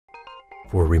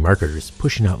For remarketers,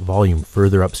 pushing out volume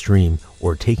further upstream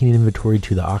or taking inventory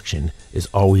to the auction is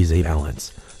always a balance.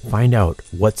 Find out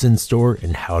what's in store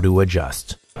and how to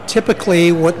adjust.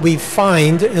 Typically, what we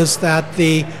find is that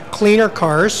the cleaner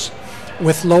cars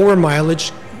with lower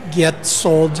mileage get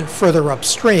sold further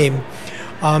upstream.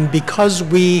 Because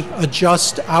we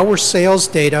adjust our sales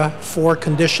data for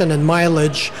condition and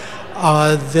mileage,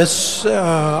 this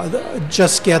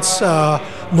just gets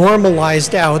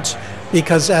normalized out,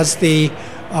 because as the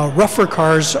rougher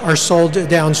cars are sold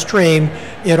downstream,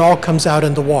 it all comes out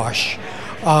in the wash.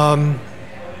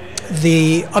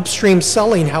 The upstream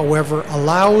selling, however,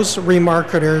 allows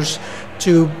remarketers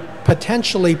to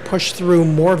potentially push through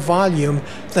more volume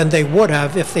than they would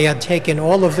have if they had taken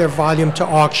all of their volume to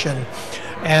auction.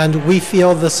 And we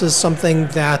feel this is something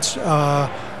that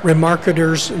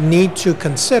remarketers need to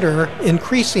consider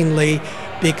increasingly,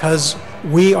 because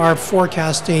we are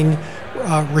forecasting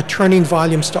returning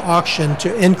volumes to auction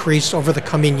to increase over the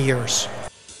coming years.